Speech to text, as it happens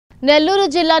నెల్లూరు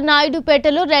జిల్లా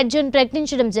నాయుడుపేటలో red zone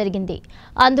ప్రకటించడం జరిగింది.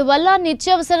 అందువల్ల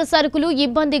నిత్యావసర సరుకులు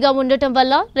ఇబ్బందిగా ఉండటం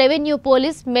వల్ల రెవెన్యూ,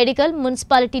 పోలీస్, మెడికల్,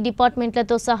 మున్సిపాలిటీ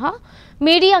డిపార్ట్మెంట్లతో సహా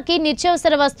మీడియాకి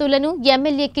నిత్యావసర వస్తువులను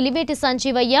ఎమ్మెల్యే కిలివేటి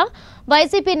సంజీవయ్య,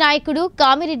 వైసీపీ నాయకుడు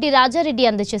కామిరెడ్డి రాజారెడ్డి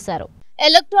అందజేశారు.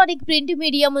 Electronic, print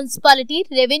media, municipality,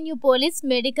 revenue, police,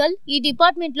 medical ఈ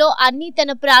డిపార్ట్మెంట్లో అన్ని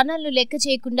తన ప్రాణాలను లెక్క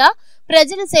చేయకుండా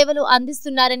ప్రజల సేవలు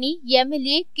అందిస్తున్నారని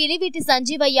ఎమ్మెల్యే కిలివేటి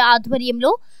సంజీవయ్య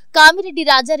ఆధ్వర్యంలో కామిరెడ్డి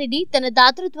రాజారెడ్డి తన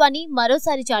దాతృత్వాన్ని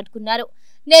మరోసారి చాటుకున్నారు.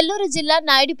 నెల్లూరు జిల్లా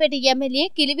నాయుడుపేట ఎమ్మెల్యే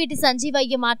కిలివేటి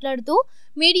సంజీవయ్య మాట్లాడుతూ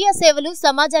మీడియా సేవలు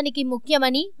సమాజానికి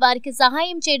ముఖ్యమని, వారికి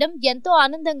సహాయం చేయడం ఎంతో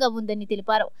ఆనందంగా ఉందని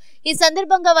తెలిపారు. ఈ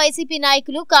సందర్భంగా వైసీపీ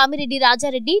నాయకులు కామిరెడ్డి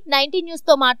రాజారెడ్డి 90 న్యూస్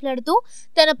తో మాట్లాడుతూ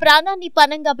తన ప్రాణాన్ని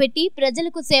పణంగా పెట్టి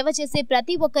ప్రజలకు సేవ చేసే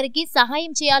ప్రతి ఒక్కరికి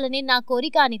సహాయం చేయాలని నా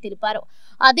కోరిక అని తెలిపారు.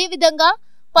 అదేవిధంగా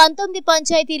 19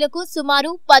 పంచాయతీలకు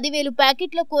సుమారు 10,000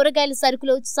 ప్యాకెట్ల కూరగాయల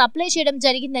సరుకులు సప్లై చేయడం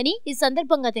జరిగిందని ఈ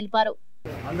సందర్భంగా తెలిపారు.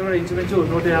 అందరూ ఇంచుమించు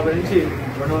 150 నుంచి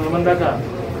 200 మంది దాకా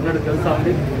ఉన్నట్టు తెలుసా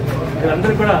ఉంది.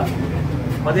 వీళ్ళందరూ కూడా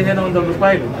 1,500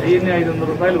 రూపాయలు, 500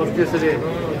 రూపాయలు వర్క్ చేసేది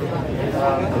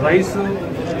రైసు,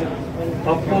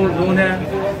 పప్పు, నూనె,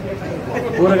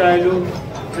 కూరగాయలు,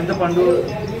 చింతపండు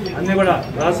అన్నీ కూడా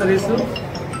గ్రాసరీస్,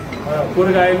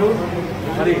 కూరగాయలు,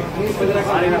 మరి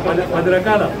ఆయన 10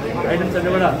 రకాల ఐటమ్స్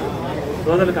అన్ని కూడా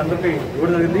సోదరులకు అందరికీ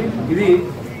ఇవ్వడం జరిగింది. ఇది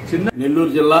చిన్న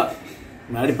నెల్లూరు జిల్లా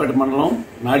నాయుడుపేట మండలం,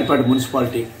 నాయుడుపేట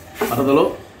మున్సిపాలిటీ పరిధిలో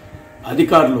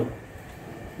అధికారులు,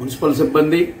 మున్సిపల్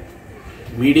సిబ్బంది,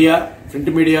 media, print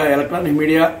media, electronic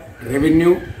media,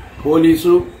 revenue,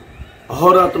 police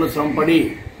అహోరాత్రులు శ్రమపడి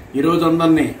ఈరోజు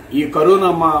అందరినీ ఈ కరోనా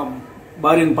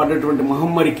బారిన పడ్డటువంటి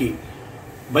మహమ్మారికి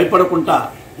భయపడకుండా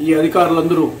ఈ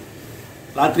అధికారులందరూ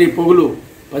రాత్రి పొగులు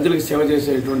ప్రజలకు సేవ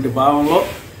చేసేటువంటి భావంలో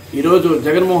ఈరోజు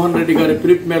జగన్మోహన్ రెడ్డి గారి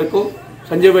పిలుపు మేరకు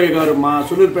సంజయ్ గారు, మా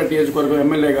సూలూరుపేట నియోజకవర్గం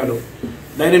ఎమ్మెల్యే గారు,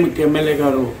 డైనమిక్ ఎమ్మెల్యే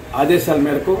గారు ఆదేశాల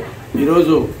మేరకు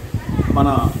ఈరోజు మన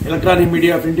ఎలక్ట్రానిక్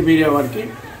మీడియా, ప్రింట్ మీడియా వారికి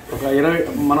ఒక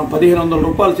 1,500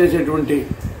 రూపాయలు చేసేటువంటి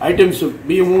ఐటమ్స్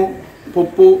బియ్యము,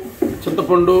 పప్పు,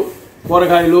 చింతపండు,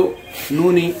 కూరగాయలు,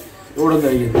 నూనె ఇవ్వడం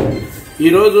జరిగింది.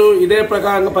 ఈరోజు ఇదే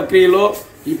ప్రక్రియలో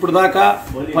ఇప్పుడు దాకా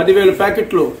 10,000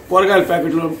 ప్యాకెట్లు కూరగాయల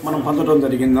ప్యాకెట్లు మనం పంచడం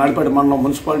జరిగింది. నాయుడుపేట మండలం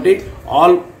మున్సిపాలిటీ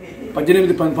ఆల్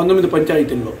 19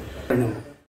 పంచాయతీల్లో.